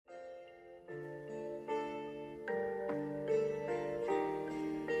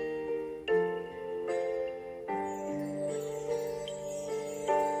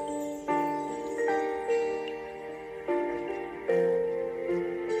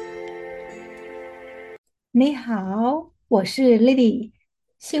你好，我是 Lily，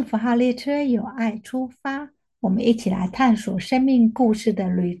幸福号列车有爱出发，我们一起来探索生命故事的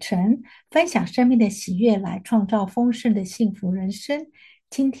旅程，分享生命的喜悦，来创造丰盛的幸福人生。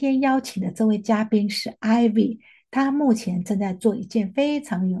今天邀请的这位嘉宾是 Ivy，她目前正在做一件非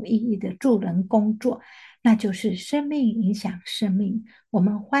常有意义的助人工作，那就是生命影响生命。我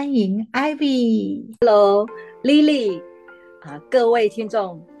们欢迎 Ivy。Lily 各位听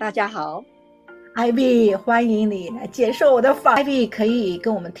众大家好。Ivy，欢迎你来接受我的访。Ivy，可以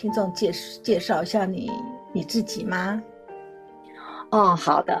跟我们听众介绍一下你自己吗？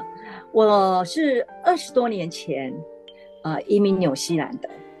好的，我是20多年前移民纽西兰的。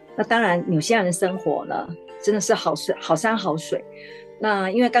那当然，纽西兰的生活呢，真的是好山好水。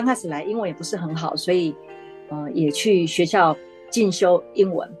那因为刚开始来，英文也不是很好，所以也去学校进修英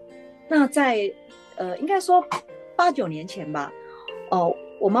文。那在应该说8、9年前吧，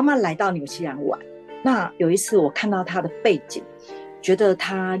我妈妈来到纽西兰玩。那有一次我看到她的背景，觉得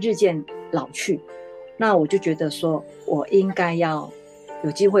她日渐老去，那我就觉得说我应该要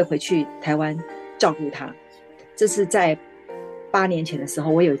有机会回去台湾照顾她。这是在8年前的时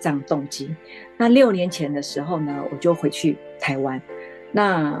候，我有这样的动机。那6年前的时候呢，我就回去台湾。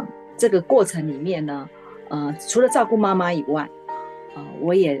那这个过程里面呢，除了照顾妈妈以外，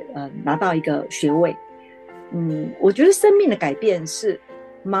我也拿到一个学位。我觉得生命的改变是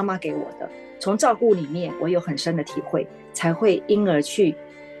妈妈给我的，从照顾里面我有很深的体会，才会因而去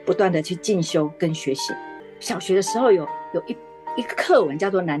不断的去进修跟学习。小学的时候有一个课文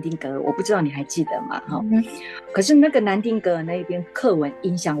叫做南丁格尔，我不知道你还记得吗？可是那个南丁格尔那一篇课文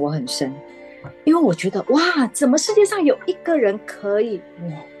影响我很深，因为我觉得哇，怎么世界上有一个人可以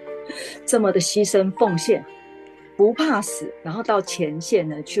这么的牺牲奉献，不怕死，然后到前线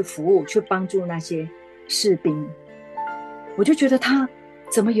呢去服务，去帮助那些士兵。我就觉得他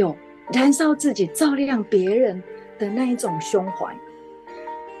怎么有燃烧自己照亮别人的那一种胸怀。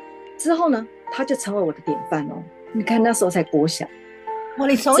之后呢，他就成为我的典范哦。你看那时候才国小，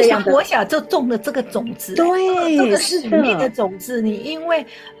你从小国小就种了这个种子，对，这个使命的种子，你因为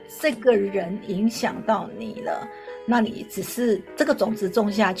这个人影响到你了，那你只是这个种子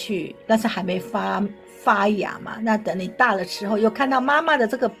种下去，但是还没发芽嘛。那等你大了之后，又看到妈妈的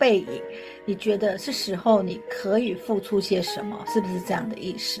这个背影，你觉得是时候你可以付出些什么，是不是这样的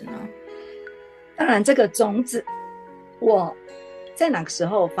意思呢？当然，这个种子我在哪个时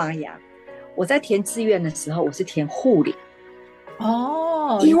候发芽？我在填志愿的时候，我是填护理。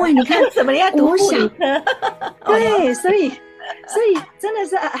因为你看，为什么你要读护理科？对，所以真的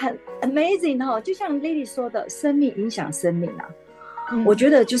是很 amazing 哦。就像 Lily 说的，生命影响生命啊。我觉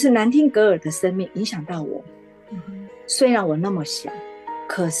得就是南丁格尔的生命影响到我。虽然我那么小，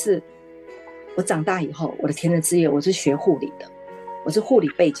可是我长大以后，我的填的志愿我是学护理的，我是护理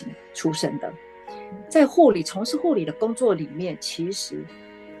背景出身的。在从事护理的工作里面，其实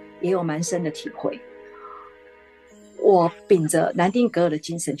也有蛮深的体会。我秉着南丁格尔的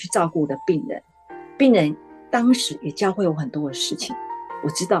精神去照顾我的病人，病人当时也教会我很多的事情。我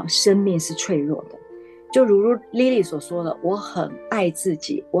知道生命是脆弱的，就如 Lily 所说的，我很爱自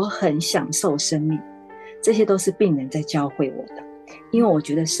己，我很享受生命，这些都是病人在教会我的。因为我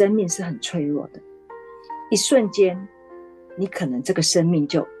觉得生命是很脆弱的，一瞬间你可能这个生命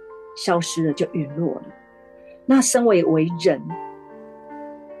就消失了，就陨落了。那身为人，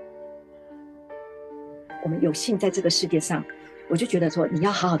我们有幸在这个世界上，我就觉得说，你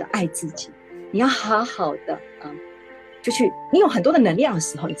要好好的爱自己，你要好好的你有很多的能量的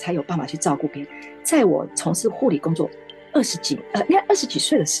时候，你才有办法去照顾别人。在我从事护理工作20几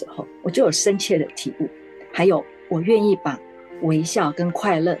岁的时候，我就有深切的体悟，还有我愿意把微笑跟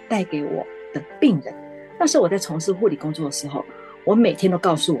快乐带给我的病人。那时候我在从事护理工作的时候，我每天都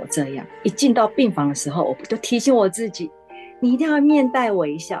告诉我这样，一进到病房的时候，我就提醒我自己，你一定要面带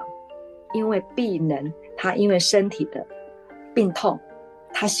微笑，因为病人他因为身体的病痛，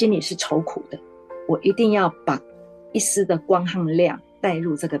他心里是愁苦的，我一定要把一丝的光和亮带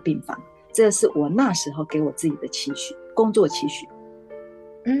入这个病房。这是我那时候给我自己的期许，工作期许。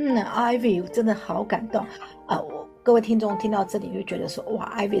Ivy 真的好感动各位听众听到这里就觉得说，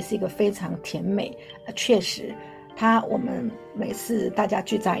哇 Ivy 是一个非常甜美，确实我们每次大家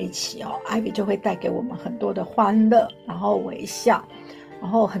聚在一起Ivy 就会带给我们很多的欢乐，然后微笑，然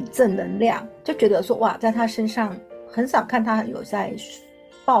后很正能量，就觉得说哇，在他身上很少看他有在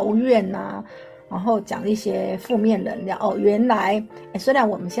抱怨然后讲一些负面能量原来虽然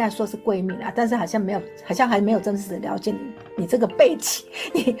我们现在说是闺蜜但是好像还没有真实的了解你这个背景，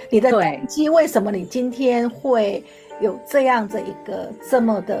你的动机，为什么你今天会有这样的一个这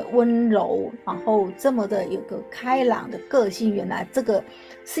么的温柔，然后这么的有个开朗的个性，原来这个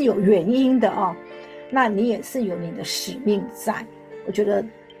是有原因的那你也是有你的使命在，我觉得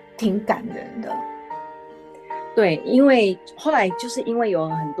挺感人的。对，因为后来就是因为有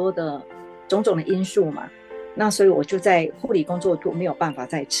很多的种种的因素嘛，那所以我就在护理工作就没有办法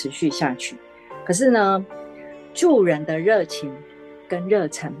再持续下去。可是呢，助人的热情跟热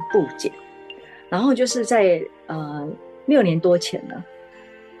忱不减，然后就是在6年多前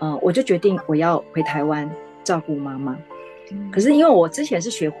呢，我就决定我要回台湾照顾妈妈。可是因为我之前是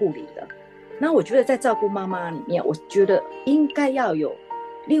学护理的，那我觉得在照顾妈妈里面，我觉得应该要有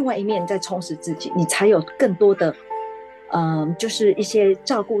另外一面在充实自己，你才有更多的就是一些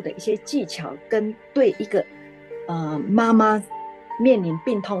照顾的一些技巧，跟对一个妈妈面临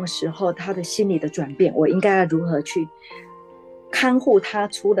病痛的时候她的心理的转变，我应该要如何去看护她，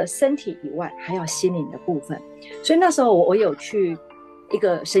除了身体以外还有心灵的部分。所以那时候我有去一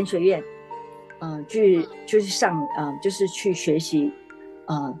个神学院就是上就是去学习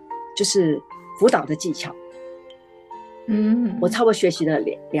就是辅导的技巧。我差不多学习了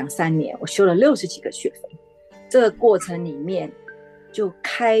2-3年，我修了60几个学分。这个过程里面就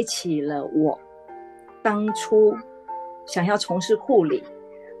开启了我当初想要从事护理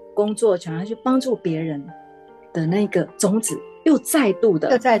工作，想要去帮助别人的那个种子又再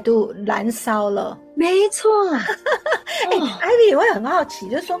度燃烧了。没错。Ivy 我也很好奇，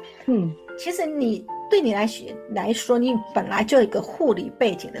就是说其实对你来说，你本来就有一个护理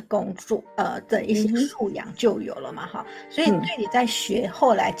背景的工作的一些素养就有了嘛哈，所以对你在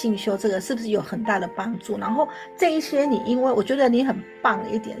后来进修这个是不是有很大的帮助？然后这一些因为我觉得你很棒的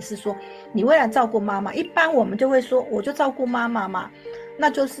一点是说，你为了照顾妈妈，一般我们就会说我就照顾妈妈嘛，那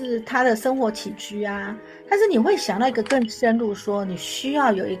就是她的生活起居啊，但是你会想到一个更深入，说你需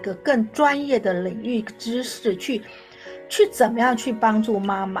要有一个更专业的领域知识去怎么样去帮助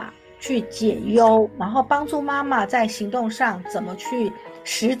妈妈去解忧，然后帮助妈妈在行动上怎么去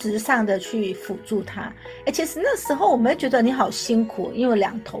实质上的去辅助她。其实那时候我们觉得你好辛苦，因为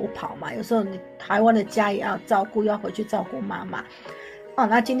2头跑嘛，有时候你台湾的家也要照顾，要回去照顾妈妈。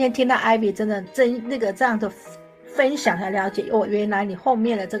那今天听到 Ivy 真的这样的分享才了解，原来你后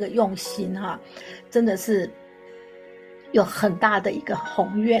面的这个用心哈，真的是有很大的一个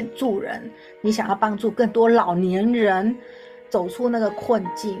宏愿助人，你想要帮助更多老年人走出那个困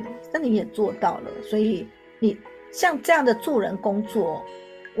境，那你也做到了。所以你像这样的助人工作，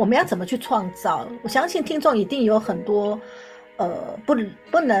我们要怎么去创造？我相信听众一定有很多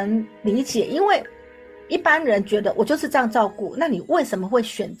不能理解，因为一般人觉得我就是这样照顾，那你为什么会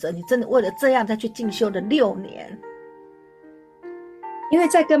选择你真的为了这样再去进修的6年？因为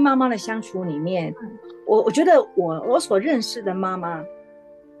在跟妈妈的相处里面，我觉得我所认识的妈妈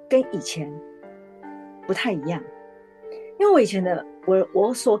跟以前不太一样。因为我以前的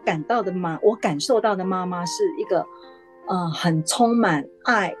我所我感受到的妈妈是一个很充满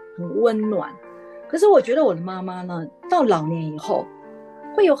爱，很温暖。可是我觉得我的妈妈呢，到老年以后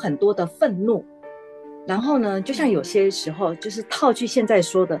会有很多的愤怒，然后呢，就像有些时候就是套句现在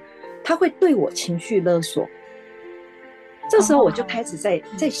说的，她会对我情绪勒索。这时候我就开始在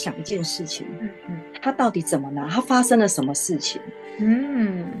想一件事情，她到底怎么了？她发生了什么事情？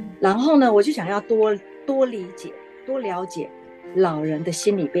然后呢，我就想要多理解、多了解老人的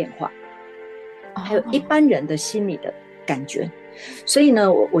心理变化，还有一般人的心理的感觉。所以呢，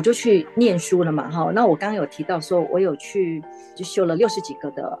我就去念书了嘛，哈。那我刚刚有提到说，我有去就修了60几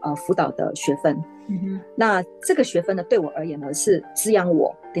个的辅导的学分。那这个学分呢，对我而言呢，是滋养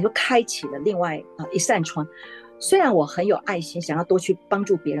我，等于说开启了另外一扇窗。虽然我很有爱心，想要多去帮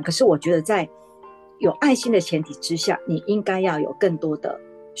助别人，可是我觉得在有爱心的前提之下，你应该要有更多的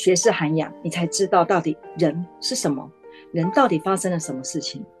学识涵养，你才知道到底人是什么，人到底发生了什么事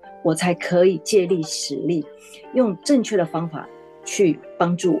情，我才可以借力使力，用正确的方法去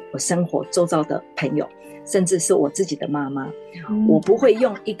帮助我生活周遭的朋友，甚至是我自己的妈妈。我不会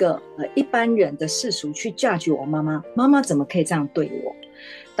用一个一般人的世俗去 judge 我妈妈，妈妈怎么可以这样对我？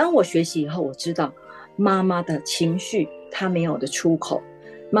当我学习以后，我知道妈妈的情绪她没有的出口，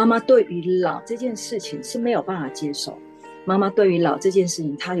妈妈对于老这件事情是没有办法接受，妈妈对于老这件事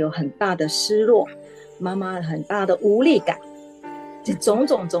情她有很大的失落，妈妈很大的无力感，这种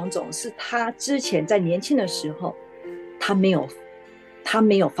种是她之前在年轻的时候她没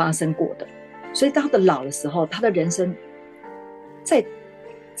有发生过的。所以到她的老的时候，她的人生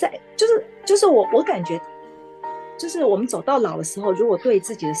就是我感觉就是我们走到老的时候，如果对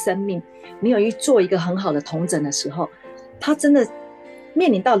自己的生命没有做一个很好的统整的时候，他真的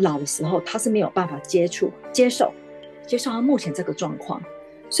面临到老的时候，他是没有办法接受他目前这个状况。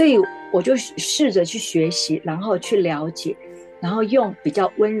所以我就试着去学习，然后去了解，然后用比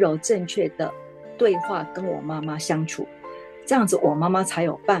较温柔正确的对话跟我妈妈相处，这样子我妈妈才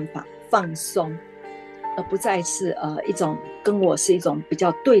有办法放松，而不再是一种跟我是一种比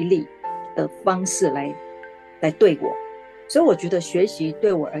较对立的方式来对我。所以我觉得学习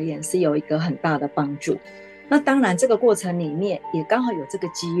对我而言是有一个很大的帮助。那当然这个过程里面也刚好有这个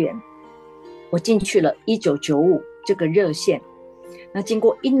机缘，我进去了1995这个热线。那经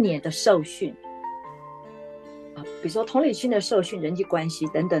过1年的受训比如说同理心的受训、人际关系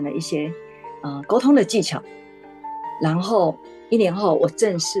等等的一些沟通的技巧，然后1年后我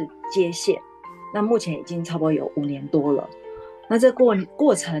正式接线。那目前已经差不多有5年多了。那这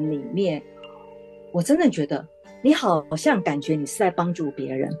过程里面，我真的觉得你好像感觉你是在帮助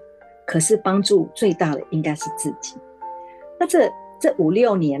别人，可是帮助最大的应该是自己。那这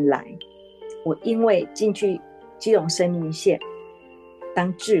5-6年来，我因为进去基隆生命线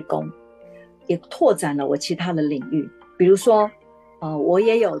当志工，也拓展了我其他的领域。比如说我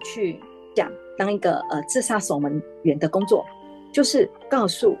也有去当一个自杀守门员的工作，就是告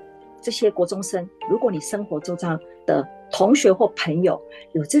诉这些国中生，如果你生活周遭的同学或朋友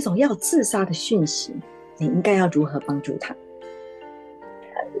有这种要自杀的讯息，你应该要如何帮助他。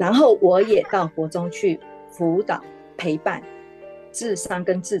然后我也到国中去辅导陪伴自伤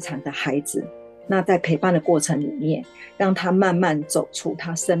跟自残的孩子，那在陪伴的过程里面，让他慢慢走出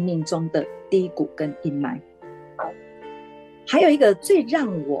他生命中的低谷跟阴霾。还有一个最让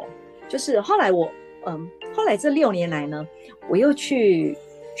我就是后来这6年来呢，我又去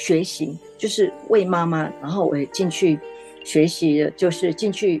学习，就是为妈妈，然后我也进去学习的，就是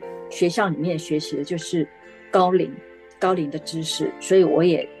进去学校里面学习的就是高龄的知识。所以我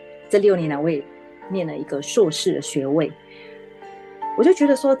也这6年来我也念了一个硕士的学位。我就觉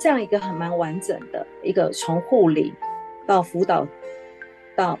得说这样一个很蛮完整的一个从护理到辅导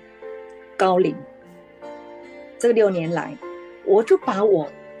到高龄，这6年来我就把我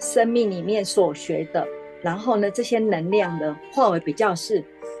生命里面所学的，然后呢这些能量的化为比较是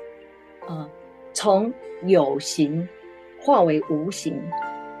从有形化为无形，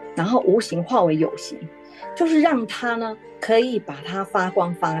然后无形化为有形，就是让它呢可以把它发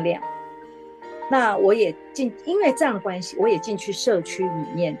光发亮。那我也因为这样的关系，我也进去社区里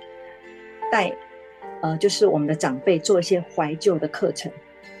面带就是我们的长辈做一些怀旧的课程。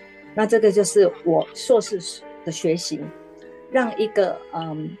那这个就是我硕士的学习，让一个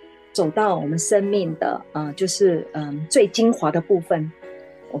走到我们生命的就是最精华的部分，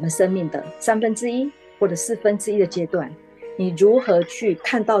我们生命的1/3或者1/4的阶段，你如何去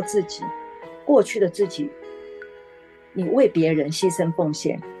看到自己过去的自己，你为别人牺牲奉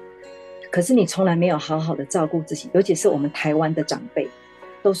献，可是你从来没有好好的照顾自己。尤其是我们台湾的长辈，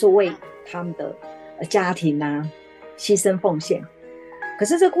都是为他们的家庭牺牲奉献，可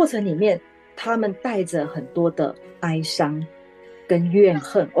是这个过程里面他们带着很多的哀伤跟怨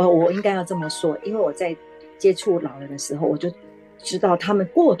恨。我应该要这么说，因为我在接触老人的时候，我就知道他们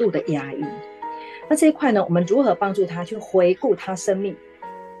过度的压抑。那这一块呢，我们如何帮助他去回顾他生命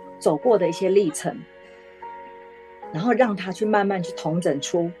走过的一些历程，然后让他去慢慢去统整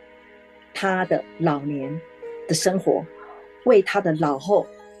出他的老年的生活，为他的老后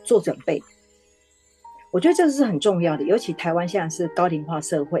做准备。我觉得这是很重要的，尤其台湾现在是高龄化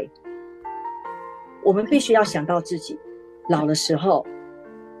社会，我们必须要想到自己老的时候，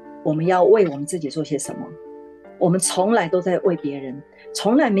我们要为我们自己做些什么。我们从来都在为别人，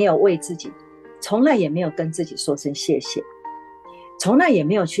从来没有为自己，从来也没有跟自己说声谢谢，从来也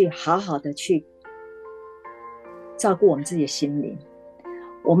没有去好好的去照顾我们自己的心灵，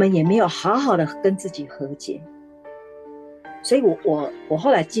我们也没有好好的跟自己和解。所以我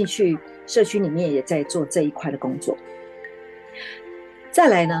后来进去社区里面也在做这一块的工作。再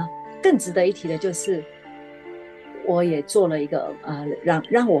来呢，更值得一提的就是我也做了一个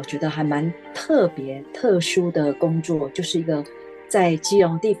让我觉得还蛮特别特殊的工作，就是一个在基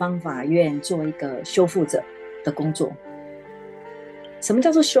隆地方法院做一个修复者的工作。什么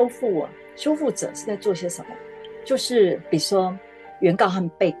叫做修复修复者是在做些什么？就是比如说原告和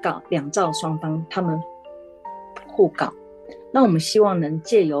被告两造双方他们互告，那我们希望能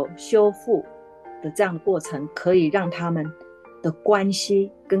借由修复的这样的过程，可以让他们的关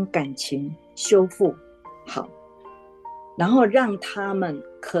系跟感情修复好，然后让他们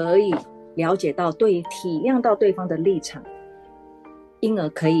可以了解到体谅到对方的立场，因而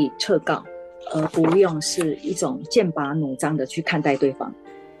可以撤告，而不用是一种剑拔弩张的去看待对方。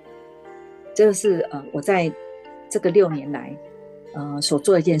这个是我在这个6年来所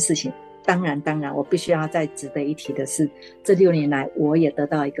做的一件事情。当然我必须要再值得一提的是，这6年来我也得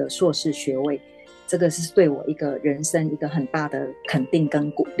到一个硕士学位，这个是对我一个人生一个很大的肯定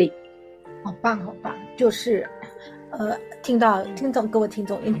跟鼓励。好棒好棒，就是各位听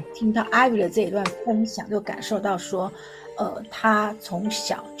众听到 Ivy 的这一段分享，就感受到说他从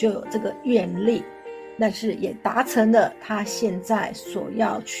小就有这个愿力，但是也达成了他现在所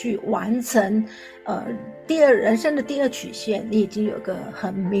要去完成人生的第二曲线，你已经有个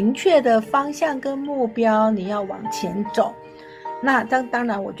很明确的方向跟目标，你要往前走。那当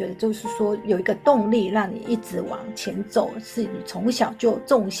然我觉得就是说有一个动力让你一直往前走，是你从小就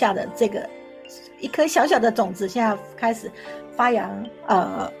种下的这个一颗小小的种子，现在开始发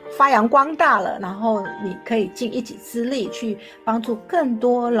扬光大了，然后你可以尽一己之力去帮助更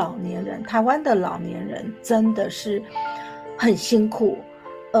多老年人。台湾的老年人真的是很辛苦，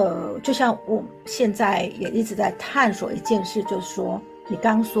就像我现在也一直在探索一件事，就是说你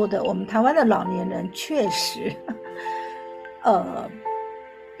刚刚说的，我们台湾的老年人确实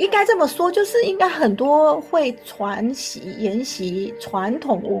应该这么说，就是应该很多会沿袭传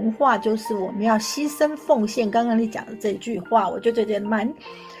统文化，就是我们要牺牲奉献。刚刚你讲的这句话，我就觉得蛮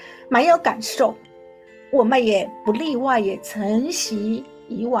有感受。我们也不例外，也承袭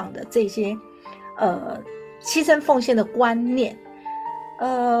以往的这些牺牲奉献的观念。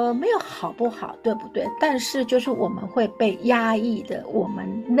没有好不好，对不对？但是就是我们会被压抑的，我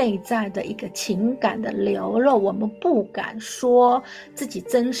们内在的一个情感的流露，我们不敢说自己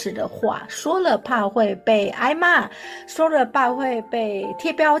真实的话，说了怕会被挨骂，说了怕会被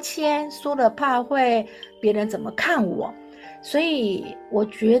贴标签，说了怕会别人怎么看我。所以我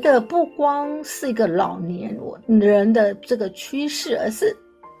觉得不光是一个老年人的这个趋势，而是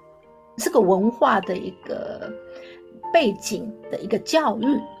这个文化的一个背景的一个教育。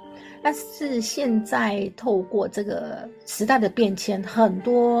但是现在透过这个时代的变迁，很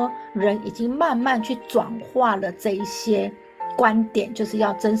多人已经慢慢去转化了这一些观点，就是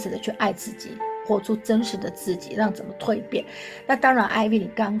要真实的去爱自己，活出真实的自己，让怎么蜕变。那当然 IVY 你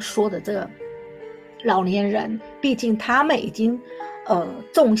刚说的这个老年人，毕竟他们已经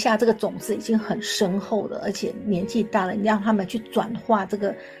种下这个种子已经很深厚了，而且年纪大了，你让他们去转化这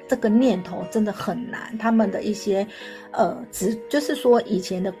个念头真的很难。他们的一些就是说以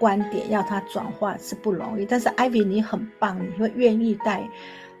前的观点要他转化是不容易，但是 IVY 你很棒，你会愿意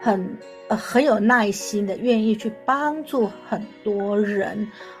很有耐心的愿意去帮助很多人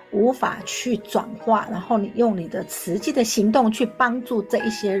无法去转化，然后你用你的实际的行动去帮助这一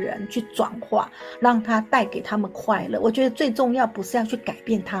些人去转化，让他带给他们快乐。我觉得最重要不是要去改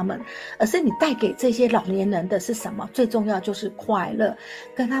变他们，而是你带给这些老年人的是什么？最重要就是快乐，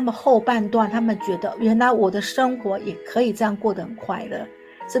跟他们后半段他们觉得原来我的生活也可以这样过得很快乐。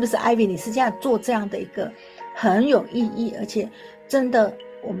是不是 IVY 你是这样做这样的一个很有意义，而且真的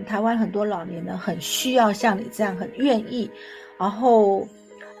我们台湾很多老年人很需要像你这样很愿意，然后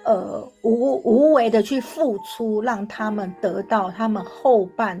无为的去付出，让他们得到他们后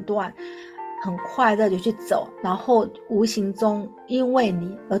半段很快乐的去走，然后无形中因为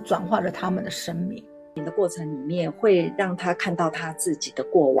你而转化了他们的生命。你的过程里面会让他看到他自己的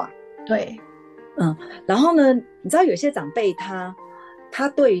过往。对，然后呢，你知道有些长辈他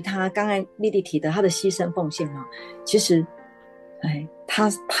对于他刚才丽丽提的他的牺牲奉献啊，其实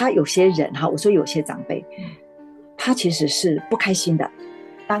他有些人我说有些长辈他其实是不开心的。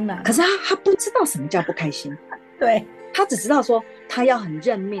当然，可是他不知道什么叫不开心，对，他只知道说他要很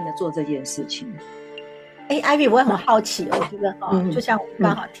认命的做这件事情。IVY 我也很好奇，我觉得就像我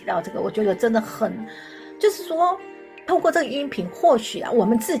刚好提到这个，我觉得真的很，就是说透过这个音频，或许我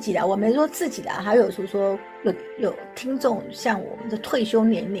们自己我们说自己还有说有听众像我们的退休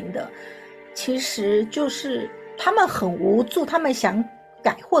年龄的，其实就是他们很无助，他们想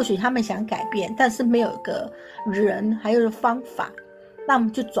或许他们想改变，但是没有一个人还有方法让我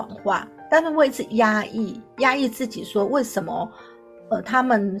们去转化，但是会一直压抑自己，说为什么他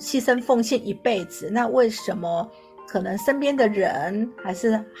们牺牲奉献一辈子，那为什么可能身边的人还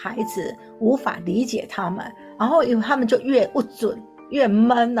是孩子无法理解他们，然后因为他们就越不准越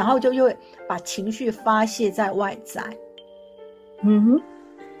闷，然后就又把情绪发泄在外在。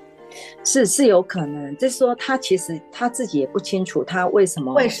是有可能，就是说他其实他自己也不清楚他为什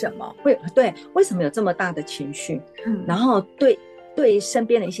么有这么大的情绪，然后对身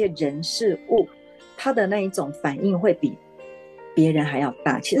边的一些人事物，他的那一种反应会比别人还要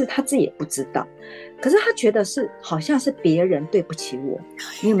大。其实他自己也不知道，可是他觉得好像是别人对不起我。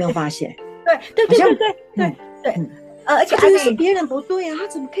你有没有发现？对，而且是别人不对啊，他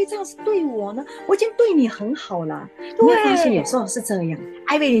怎么可以这样子对我呢？我已经对你很好了。你会发现有时候是这样。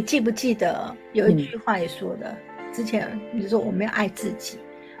IVY 你记不记得有一句话也说的，之前你说我们要爱自己，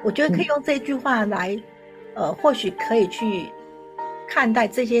我觉得可以用这句话来或许可以去看待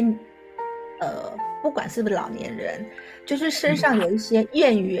这些不管是不是老年人，就是身上有一些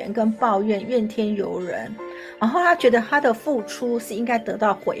怨言跟抱怨，怨天尤人，然后他觉得他的付出是应该得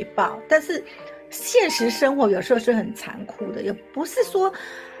到回报，但是现实生活有时候是很残酷的，也不是说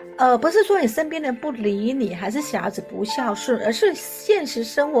不是说你身边人不理你，还是小孩子不孝顺，而是现实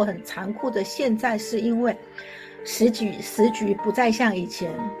生活很残酷的。现在是因为时局不再像以前，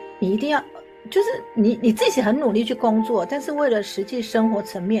你一定要就是你自己很努力去工作，但是为了实际生活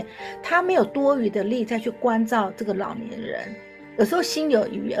层面，他没有多余的力再去关照这个老年人。有时候心有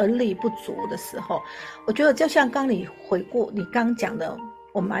余而力不足的时候，我觉得就像刚你回顾你刚讲的，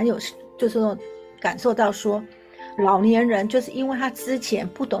我蛮有就是说感受到说，老年人就是因为他之前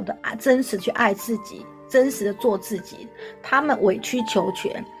不懂得真实去爱自己，真实的做自己，他们委曲求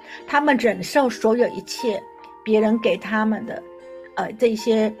全，他们忍受所有一切别人给他们的这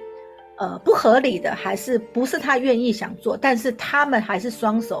些不合理的，还是不是他愿意想做，但是他们还是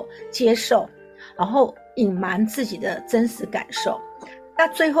双手接受，然后隐瞒自己的真实感受，那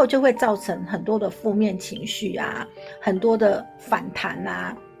最后就会造成很多的负面情绪啊，很多的反弹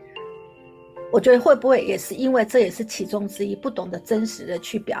啊。我觉得会不会也是因为这也是其中之一，不懂得真实的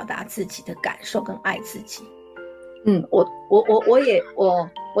去表达自己的感受跟爱自己。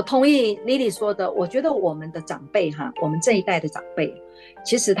我同意 Lily 说的，我觉得我们的长辈我们这一代的长辈，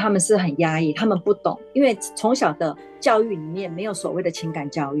其实他们是很压抑，他们不懂，因为从小的教育里面没有所谓的情感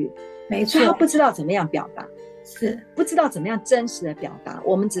教育，没错，所以他不知道怎么样表达，是不知道怎么样真实的表达。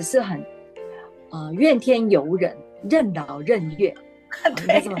我们只是很怨天尤人，任劳任怨。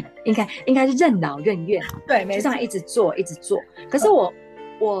对，应该是任劳任怨，对，没错，就这样一直做一直做。可是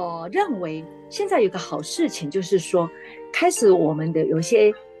我认为现在有个好事情，就是说开始我们的有一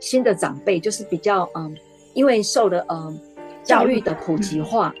些新的长辈，就是比较因为受了教育的普及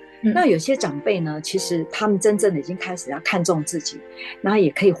化，那有些长辈呢，其实他们真正的已经开始要看重自己，然后也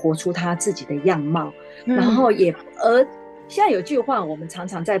可以活出他自己的样貌，然后现在有句话，我们常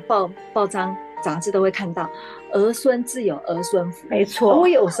常在报章杂志都会看到，儿孙自有儿孙福。没错，我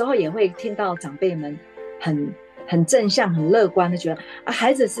有时候也会听到长辈们很正向、很乐观的觉得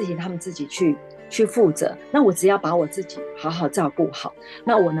孩子的事情他们自己去负责，那我只要把我自己好好照顾好，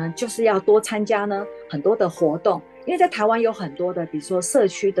那我呢就是要多参加呢很多的活动，因为在台湾有很多的，比如说社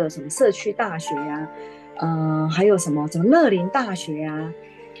区的什么社区大学还有什么乐龄大学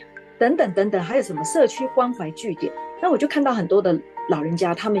等等等等，还有什么社区关怀据点，那我就看到很多的老人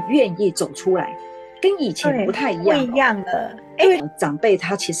家他们愿意走出来，跟以前不太一样，不一样的。长辈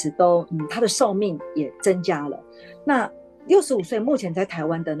他其实都他的寿命也增加了。那65岁目前在台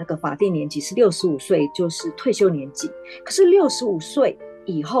湾的那个法定年纪是65岁，就是退休年纪。可是65岁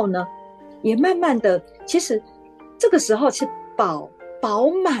以后呢，也慢慢的，其实这个时候是饱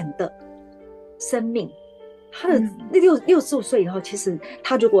满的生命。他的65岁以后，其实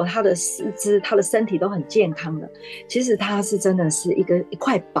他如果他的四肢、他的身体都很健康的，其实他是真的是一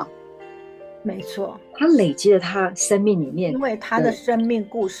块宝。没错，他累积了他生命里面，因为他的生命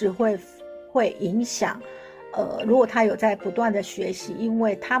故事会影响。如果他有在不断的学习，因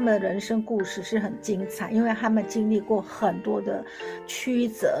为他们的人生故事是很精彩，因为他们经历过很多的曲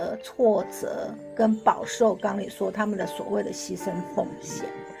折、挫折跟饱受。刚你说他们的所谓的牺牲奉献，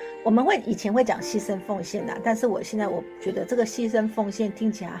我们以前会讲牺牲奉献的，但是我现在我觉得这个牺牲奉献听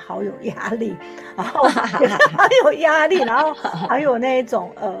起来好有压力，然后好有压力，然后还有那一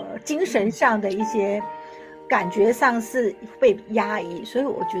种精神上的一些感觉上是被压抑，所以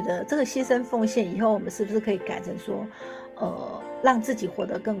我觉得这个牺牲奉献以后，我们是不是可以改成说，让自己活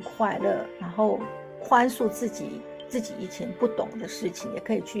得更快乐，然后宽恕自己以前不懂的事情，也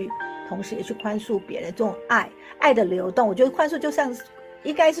可以同时也去宽恕别人，这种爱的流动，我觉得宽恕就像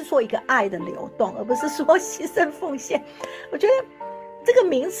应该是说一个爱的流动，而不是说牺牲奉献。我觉得这个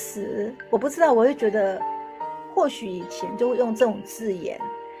名词我不知道，我会觉得或许以前就会用这种字眼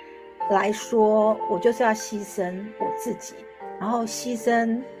来说，我就是要牺牲我自己，然后牺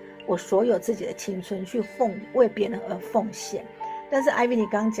牲我所有自己的青春去为别人而奉献。但是 Ivy 你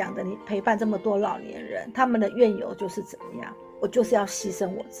刚刚讲的，你陪伴这么多老年人，他们的怨由就是怎么样，我就是要牺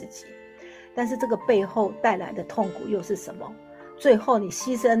牲我自己，但是这个背后带来的痛苦又是什么？最后你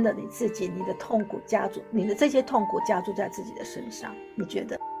牺牲了你自己，你的痛苦你的这些痛苦加注在自己的身上，你觉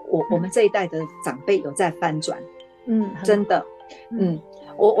得？我们这一代的长辈有在翻转，真的，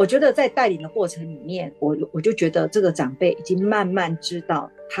我觉得在带领的过程里面，我就觉得这个长辈已经慢慢知道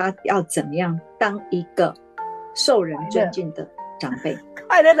他要怎么样当一个受人尊敬的长辈，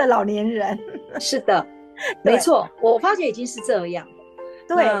快乐的老年人。是的，没错，我发觉已经是这样了。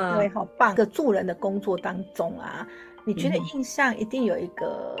对，好棒！个助人的工作当中你觉得印象一定有一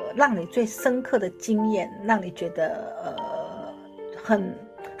个让你最深刻的经验，让你觉得很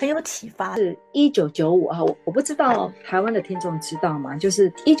有启发？是1995我不知道台湾的听众知道吗？就是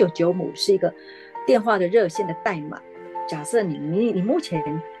1995是一个电话的热线的代码。假设你目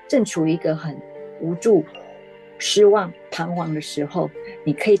前正处于一个很无助、失望、彷徨的时候，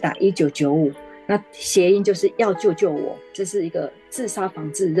你可以打1995，那谐音就是要救救我，这是一个自杀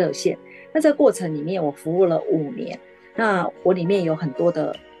防治热线。那这个过程里面我服务了5年，那我里面有很多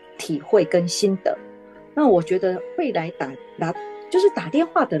的体会跟心得。那我觉得会来就是打电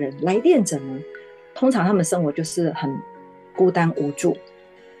话的人，来电者呢，通常他们生活就是很孤单无助。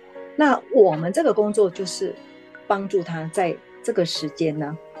那我们这个工作就是帮助他在这个时间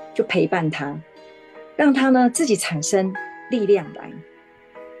呢，就陪伴他，让他呢自己产生力量来。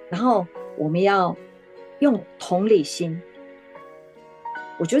然后我们要用同理心，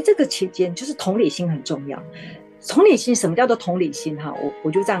我觉得这个期间就是同理心很重要。同理心，什么叫做同理心？我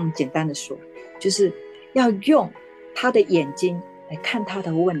就这样简单的说，就是要用他的眼睛来看他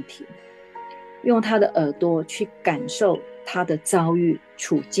的问题，用他的耳朵去感受他的遭遇、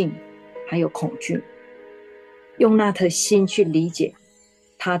处境，还有恐惧，用那颗心去理解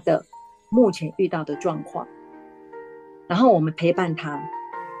他的目前遇到的状况，然后我们陪伴他，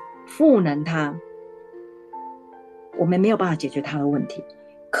赋能他。我们没有办法解决他的问题，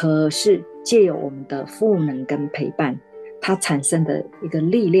可是借由我们的赋能跟陪伴，他产生的一个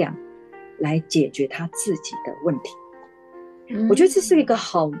力量来解决他自己的问题。我觉得这是一个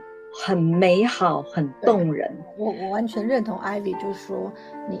很美好、很动人。我完全认同 Ivy， 就是说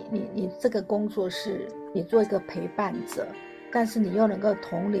你这个工作是你做一个陪伴者，但是你又能够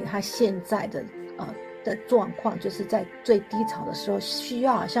同理他现在的状况，就是在最低潮的时候，需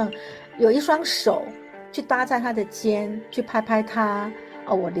要好像有一双手去搭在他的肩，去拍拍他。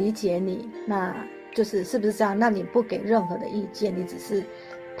我理解你，那就是是不是这样？那你不给任何的意见，你只是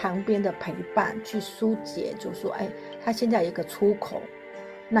旁边的陪伴，去疏解，就说他现在有一个出口，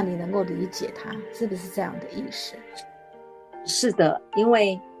那你能够理解他，是不是这样的意思？是的，因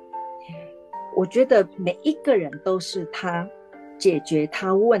为我觉得每一个人都是他解决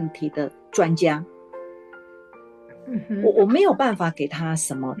他问题的专家。我没有办法给他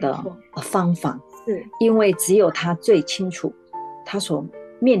什么的方法，是因为只有他最清楚他所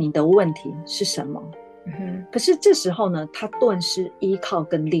面临的问题是什么。可是这时候呢，他顿失依靠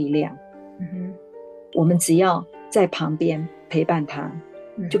跟力量。我们只要在旁边陪伴他，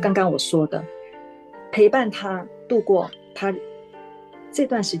就刚刚我说的，陪伴他度过他这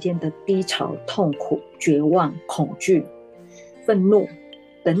段时间的低潮、痛苦、绝望、恐惧、愤怒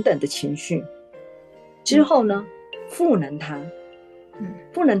等等的情绪之后呢，赋能他。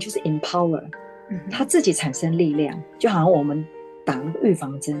赋能就是 empower，他自己产生力量，就好像我们打预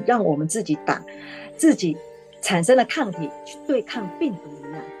防针，让我们自己打，自己产生了抗体去对抗病毒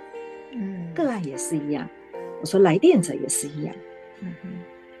一样。个案也是一样，我说来电者也是一样。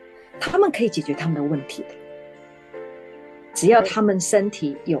他们可以解决他们的问题的，只要他们身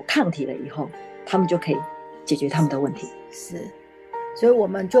体有抗体了以后，他们就可以解决他们的问题。是，所以我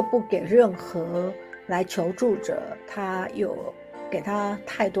们就不给任何来求助者他有给他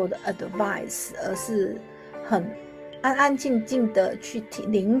太多的 advice， 而是很安安静静的去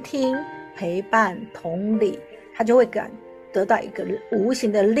聆听、陪伴、同理，他就会得到一个无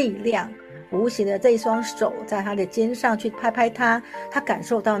形的力量，无形的这一双手在他的肩上去拍拍他，他感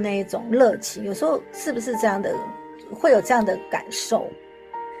受到那一种热情。有时候是不是这样的，会有这样的感受？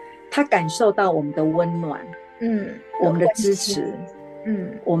他感受到我们的温暖，我们的支持，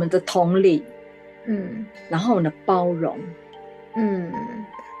我们的同理，然后我们的包容，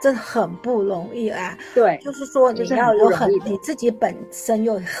这很不容易啊。对，就是说你要有你自己本身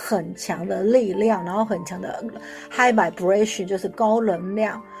有很强的力量，然后很强的 high vibration， 就是高能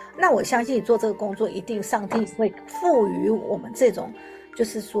量。那我相信你做这个工作，一定上帝会赋予我们这种，就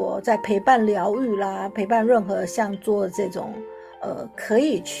是说在陪伴疗愈啦，陪伴任何像做这种可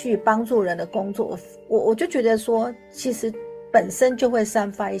以去帮助人的工作，我就觉得说，其实本身就会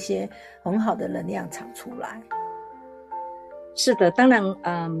散发一些很好的能量场出来。是的，当然，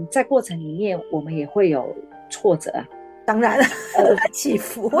在过程里面我们也会有挫折啊，当然了，起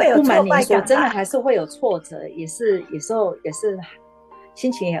伏会有挫败感。不瞒您说，真的还是会有挫折，有时候也是心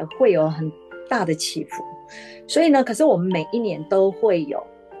情也会有很大的起伏。所以呢，可是我们每一年都会有，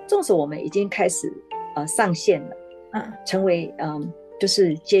纵使我们已经开始上线了，成为就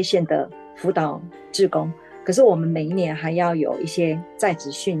是接线的辅导志工，可是我们每一年还要有一些在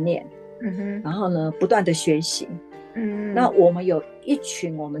职训练，然后呢不断的学习。那我们有一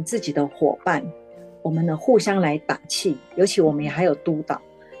群我们自己的伙伴，我们呢互相来打气，尤其我们也还有督导。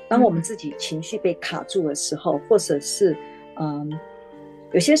当我们自己情绪被卡住的时候，或者是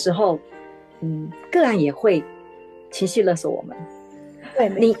有些时候个案也会情绪勒索我们。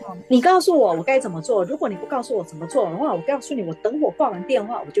对，你告诉我该怎么做，如果你不告诉我怎么做的话，我告诉你，我等我挂完电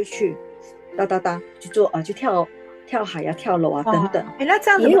话我就去去做去跳海啊跳楼啊等等。那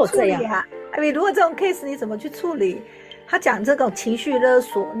这样也有这样如果这种 case 你怎么去处理？他讲这种情绪勒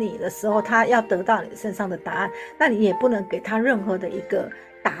索你的时候，他要得到你身上的答案，那你也不能给他任何的一个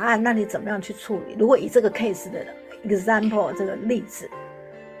答案，那你怎么样去处理？如果以这个 case 的 example 这个例子，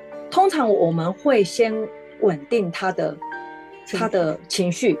通常我们会先稳定他的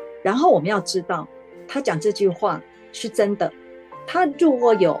情绪，然后我们要知道他讲这句话是真的。他如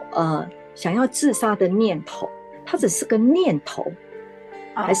果有想要自杀的念头，他只是个念头，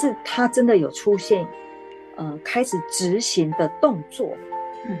还是他真的有出现开始执行的动作？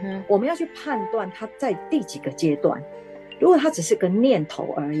我们要去判断他在第几个阶段。如果他只是个念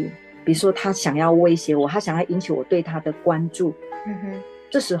头而已，比如说他想要威胁我，他想要引起我对他的关注，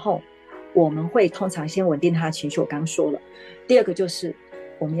这时候我们会通常先稳定他的情绪，我刚刚说了。第二个就是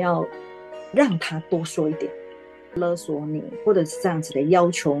我们要让他多说一点，勒索你或者是这样子的要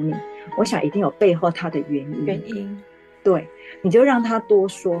求你，我想一定有背后他的原因。对，你就让他多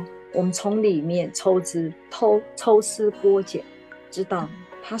说，我们从里面抽丝剥茧，知道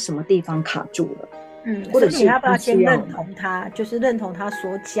他什么地方卡住了。或者是你要不要先认同他，就是认同他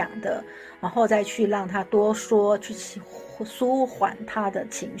所讲的，然后再去让他多说，去舒缓他的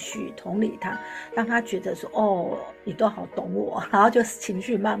情绪，同理他，让他觉得说哦，你都好懂我，然后就是情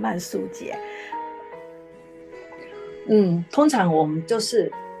绪慢慢疏解。通常我们就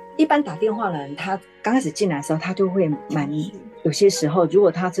是一般打电话的人，他刚开始进来的时候，他就会有些时候，如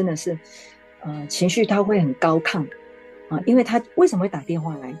果他真的是情绪他会很高亢因为他为什么会打电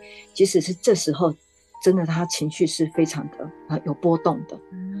话来？即使是这时候，真的他情绪是非常的有波动的。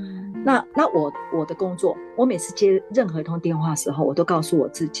那我的工作，我每次接任何一通电话的时候，我都告诉我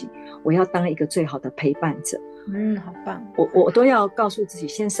自己，我要当一个最好的陪伴者。好棒！我都要告诉自己，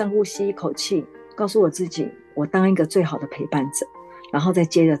先深呼吸一口气，告诉我自己，我当一个最好的陪伴者，然后再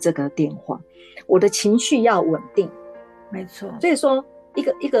接着这个电话，我的情绪要稳定。没错。所以说，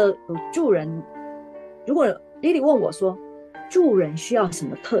一个助人，如果Lily问我说助人需要什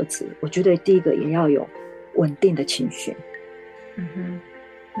么特质，我觉得第一个也要有稳定的情绪。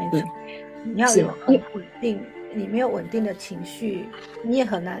没错，你要有很稳定，你没有稳定的情绪，你也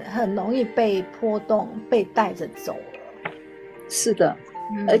很容易被波动，被带着走了。是的，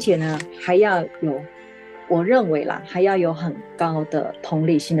而且呢，还要有，我认为啦，还要有很高的同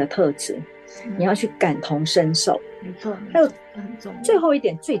理心的特质，你要去感同身受。没错，还有很重要。最后一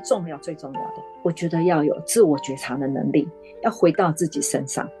点，最重要的，我觉得要有自我觉察的能力，要回到自己身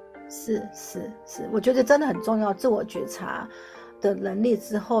上。是，我觉得真的很重要，自我觉察的能力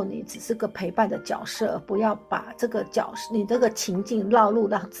之后，你只是个陪伴的角色，不要把这个你这个情境绕入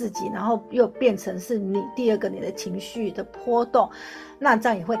到自己，然后又变成是你第二个你的情绪的波动，那这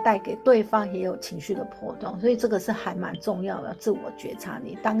样也会带给对方也有情绪的波动，所以这个是还蛮重要的，自我觉察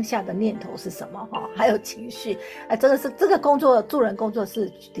你当下的念头是什么还有情绪，这个工作，助人工作是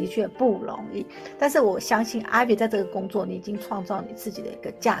的确不容易，但是我相信 Ivy 在这个工作，你已经创造你自己的一个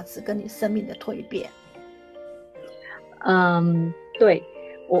价值跟你生命的蜕变。对，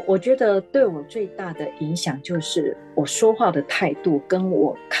我觉得对我最大的影响就是我说话的态度，跟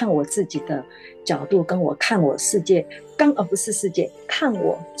我看我自己的角度，跟我看我世界，不是世界，看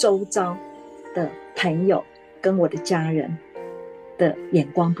我周遭的朋友跟我的家人的眼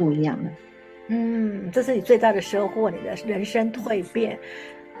光不一样了。这是你最大的收获，你的人生蜕变。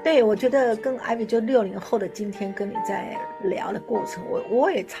对，我觉得跟 Ivy 就60后的今天跟你在聊的过程，我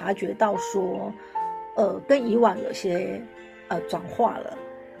也察觉到说跟以往有些转化了。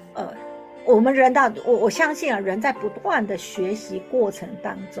我们人我相信人在不断的学习过程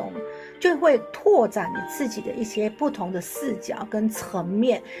当中，就会拓展你自己的一些不同的视角跟层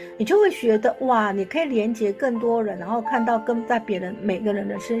面，你就会觉得哇，你可以连接更多人，然后看到在每个人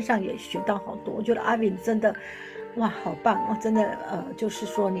的身上也学到好多。我觉得阿敏真的哇，好棒真的就是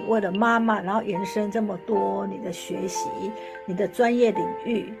说你为了妈妈，然后延伸这么多你的学习，你的专业领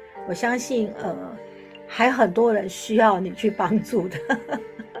域，我相信还很多人需要你去帮助的。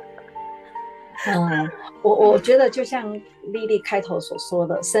我觉得就像丽丽开头所说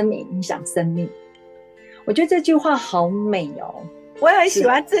的，生命影响生命，我觉得这句话好美哦。我也很喜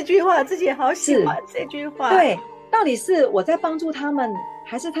欢这句话，自己也好喜欢这句话。对，到底是我在帮助他们，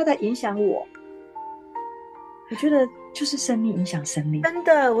还是他在影响我？我觉得就是生命影响生命。真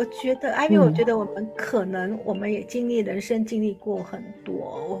的，我觉得Ivy，我觉得我们也人生经历过很多。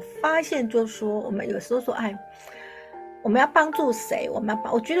我发现就是说，我们有时候说我们要帮助谁？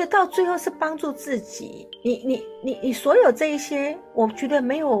我觉得到最后是帮助自己。你所有这一些，我觉得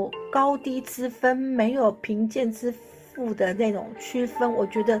没有高低之分，没有贫贱之负的那种区分。我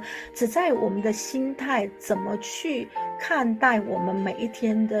觉得只在我们的心态怎么去看待我们每一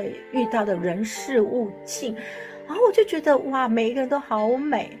天的遇到的人事物境。然后我就觉得哇，每一个人都好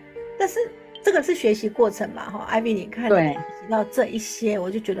美，但是这个是学习过程嘛哈，Ivy，你看你学习到这一些，我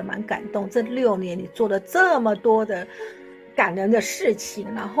就觉得蛮感动。这6年你做了这么多的感人的事情，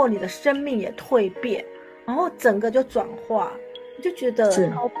然后你的生命也蜕变，然后整个就转化，我就觉得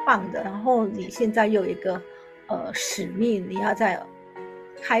超棒的。然后你现在又有一个使命，你要在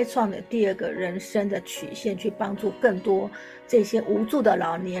开创的第2个人生的曲线，去帮助更多这些无助的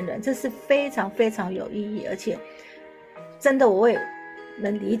老年人，这是非常非常有意义。而且真的我也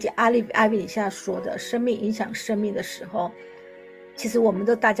能理解Ivy你现在说的生命影响生命的时候，其实我们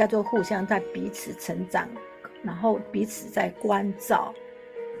大家就互相在彼此成长，然后彼此在关照，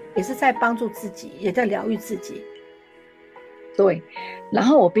也是在帮助自己，也在疗愈自己。对，然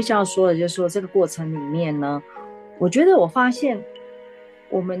后我必须要说的就是说，这个过程里面呢，我觉得我发现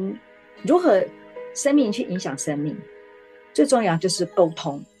我们如何生命去影响生命，最重要就是沟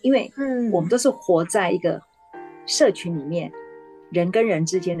通，因为我们都是活在一个社群里面，人跟人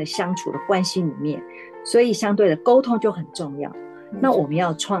之间的相处的关系里面，所以相对的沟通就很重要。那我们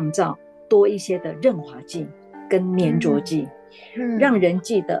要创造多一些的润滑剂跟粘着剂，让人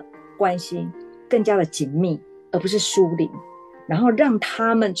际的关系更加的紧密，而不是疏离，然后让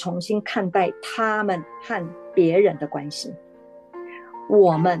他们重新看待他们和别人的关系，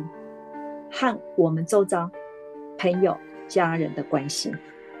我们和我们周遭朋友家人的关系，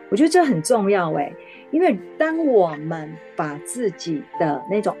我觉得这很重要因为当我们把自己的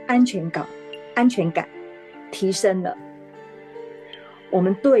那种安全感提升了，我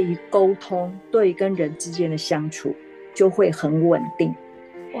们对于沟通，对于跟人之间的相处就会很稳定。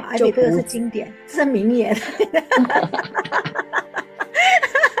哇，这个是经典，这是名言。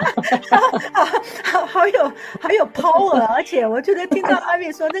好有 power， 而且我觉得听到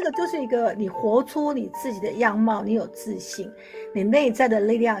Ivy说，这个就是一个你活出你自己的样貌，你有自信，你内在的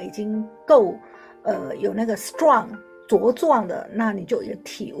力量已经够有那个 strong 茁壮的，那你就有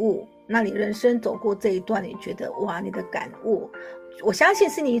体悟，那你人生走过这一段，你觉得哇，你的感悟，我相信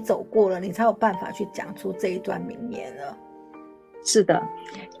是你走过了，你才有办法去讲出这一段名言了。是的，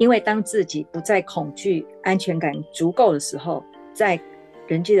因为当自己不再恐惧，安全感足够的时候，在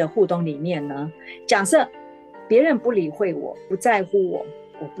人际的互动里面呢，假设别人不理会我，不在乎我，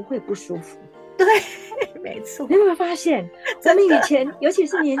我不会不舒服。对，没错。你有没有发现，我们以前尤其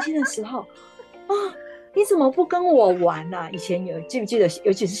是年轻的时候你怎么不跟我玩以前记不记得，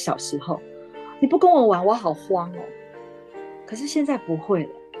尤其是小时候，你不跟我玩，我好慌可是现在不会了，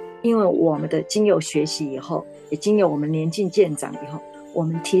因为我们的经由学习以后，也经由我们年纪渐长以后，我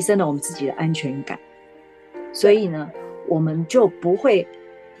们提升了我们自己的安全感，所以呢，我们就不会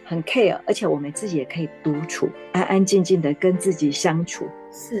很 care， 而且我们自己也可以独处，安安静静的跟自己相处，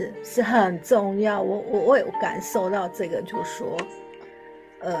是很重要。我有感受到这个，就是说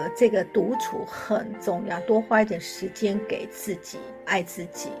这个独处很重要，多花一点时间给自己，爱自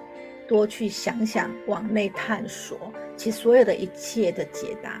己，多去想想，往内探索，其实所有的一切的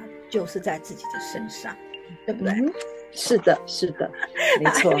解答就是在自己的身上，对不对？是的，是的，没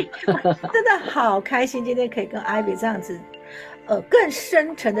错。真的好开心今天可以跟 Ivy 这样子更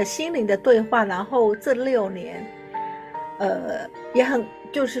深层的心灵的对话，然后这6年也很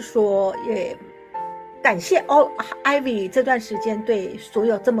就是说也感谢Ivy 这段时间对所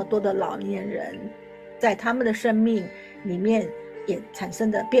有这么多的老年人在他们的生命里面也产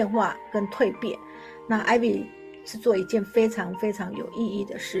生的变化跟蜕变。那 Ivy 是做一件非常非常有意义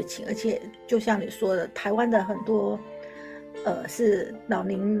的事情，而且就像你说的，台湾的很多是老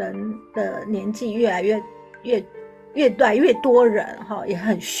年人的年纪越来越多人也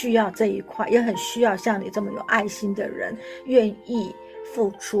很需要这一块，也很需要像你这么有爱心的人，愿意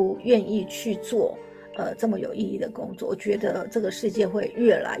付出，愿意去做这么有意义的工作。我觉得这个世界会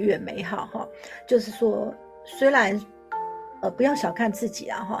越来越美好就是说虽然不要小看自己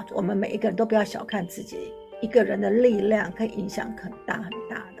我们每一个人都不要小看自己，一个人的力量可以影响很大很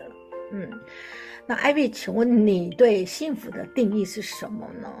大的。那 Ivy 请问你对幸福的定义是什么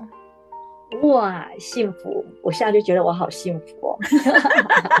呢？哇，幸福，我现在就觉得我好幸福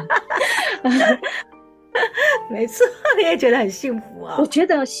没错，你也觉得很幸福我觉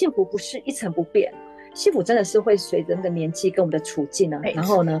得幸福不是一成不变，幸福真的是会随着那个年纪跟我们的处境呢，然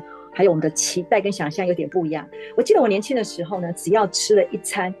后呢还有我们的期待跟想象有点不一样。我记得我年轻的时候呢，只要吃了一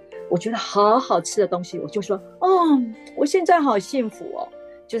餐我觉得好好吃的东西，我就说我现在好幸福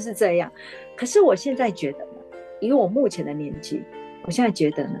就是这样。可是我现在觉得呢，以我目前的年纪，我现在觉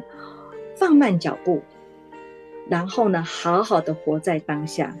得呢，放慢脚步，然后呢好好的活在当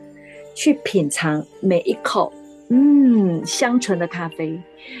下，去品尝每一口香醇的咖啡，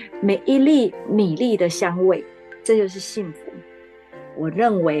每一粒米粒的香味，这就是幸福。我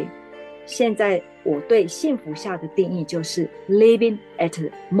认为现在我对幸福下的定义就是 living at the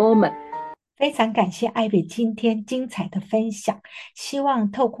moment，非常感谢 Ivy 今天精彩的分享，希望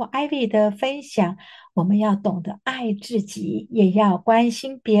透过 Ivy 的分享，我们要懂得爱自己，也要关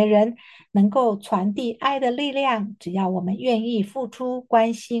心别人，能够传递爱的力量。只要我们愿意付出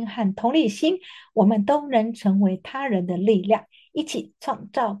关心和同理心，我们都能成为他人的力量，一起创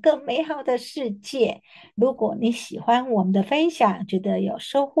造更美好的世界。如果你喜欢我们的分享，觉得有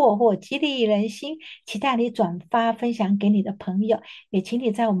收获或激励人心，期待你转发分享给你的朋友。也请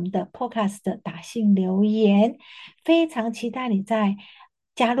你在我们的 Podcast 打信留言，非常期待你在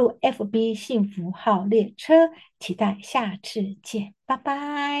加入 FB 幸福号列车，期待下次见，拜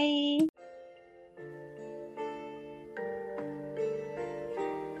拜。